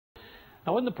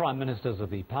Now, when the Prime Ministers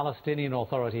of the Palestinian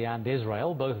Authority and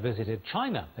Israel both visited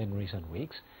China in recent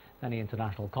weeks, many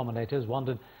international commentators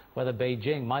wondered whether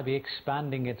Beijing might be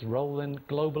expanding its role in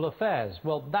global affairs.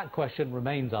 Well, that question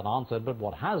remains unanswered, but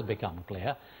what has become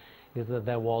clear is that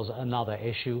there was another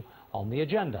issue on the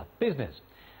agenda: business.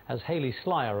 As Haley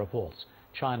Slyer reports,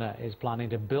 China is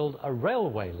planning to build a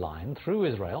railway line through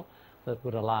Israel that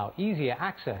would allow easier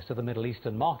access to the Middle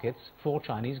Eastern markets for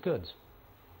Chinese goods.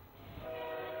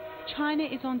 China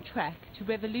is on track to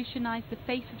revolutionize the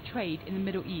face of trade in the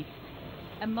Middle East,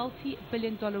 a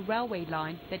multi-billion-dollar railway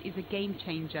line that is a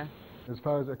game-changer. As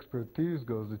far as expertise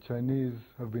goes, the Chinese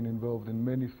have been involved in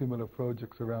many similar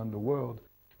projects around the world.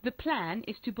 The plan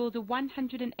is to build a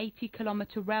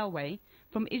 180-kilometer railway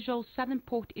from Israel's southern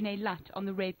port in Eilat on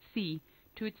the Red Sea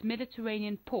to its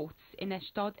Mediterranean ports in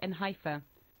Ashdod and Haifa.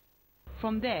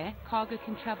 From there, cargo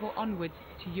can travel onwards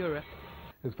to Europe.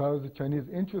 As far as the Chinese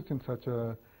interest in such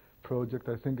a project,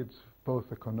 I think it's both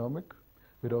economic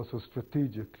but also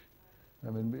strategic. I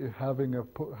mean, having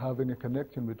a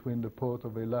connection between the port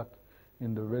of Eilat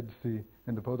in the Red Sea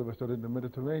and the port of Ashdod in the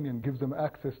Mediterranean gives them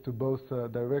access to both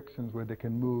directions where they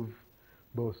can move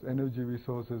both energy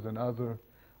resources and other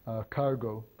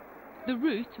cargo. The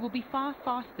route will be far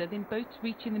faster than boats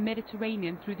reaching the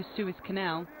Mediterranean through the Suez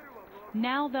Canal.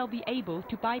 Now they'll be able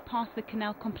to bypass the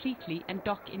canal completely and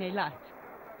dock in Eilat.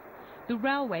 The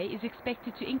railway is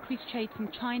expected to increase trade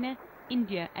from China,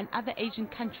 India and other Asian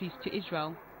countries to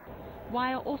Israel,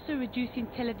 while also reducing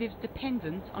Tel Aviv's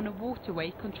dependence on a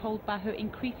waterway controlled by her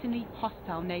increasingly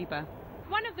hostile neighbor.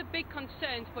 One of the big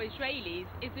concerns for Israelis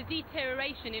is the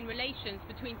deterioration in relations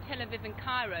between Tel Aviv and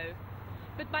Cairo.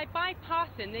 But by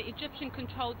bypassing the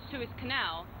Egyptian-controlled Suez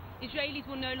Canal, Israelis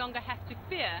will no longer have to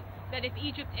fear that if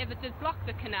Egypt ever did block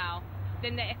the canal,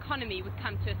 then their economy would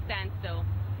come to a standstill.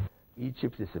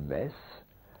 Egypt is a mess.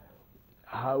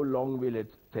 How long will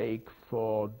it take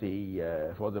for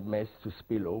the mess to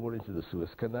spill over into the Suez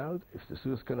Canal? If the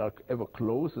Suez Canal ever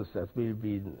closes, that will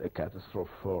be a catastrophe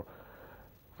for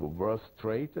world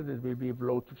trade, and it will be a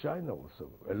blow to China also.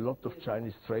 A lot of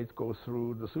Chinese trade goes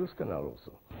through the Suez Canal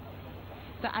also.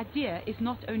 The idea is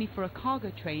not only for a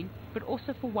cargo train, but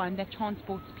also for one that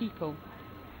transports people.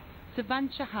 Savan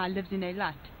Shahar lives in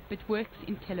Eilat, but works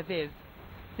in Tel Aviv.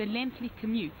 The lengthy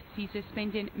commute sees her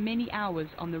spending many hours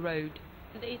on the road.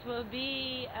 It will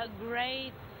be a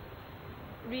great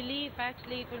relief,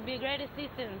 actually. It will be a great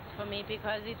assistance for me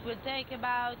because it will take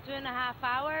about 2.5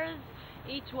 hours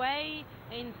each way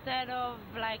instead of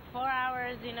like 4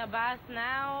 hours in a bus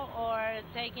now or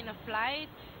taking a flight,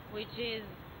 which is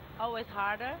always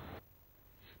harder.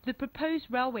 The proposed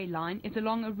railway line is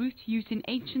along a route used in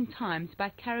ancient times by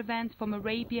caravans from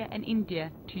Arabia and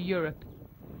India to Europe.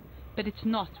 But it's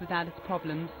not without its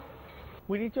problems.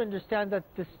 We need to understand that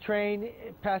this train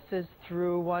passes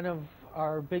through one of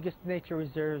our biggest nature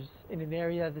reserves in an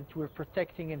area that we're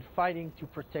protecting and fighting to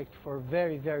protect for a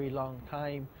very, very long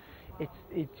time.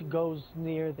 It goes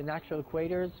near the natural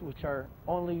equators, which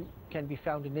can be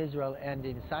found in Israel and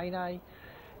in Sinai.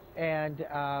 And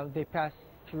they pass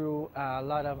through a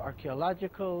lot of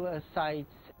archaeological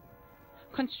sites.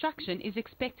 Construction is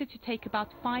expected to take about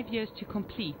 5 years to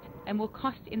complete and will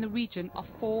cost in the region of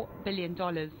 $4 billion.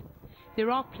 There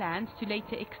are plans to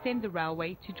later extend the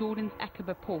railway to Jordan's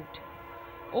Aqaba port,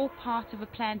 all part of a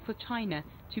plan for China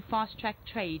to fast-track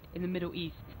trade in the Middle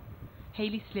East.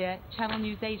 Haley Slyer, Channel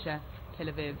News Asia, Tel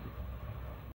Aviv.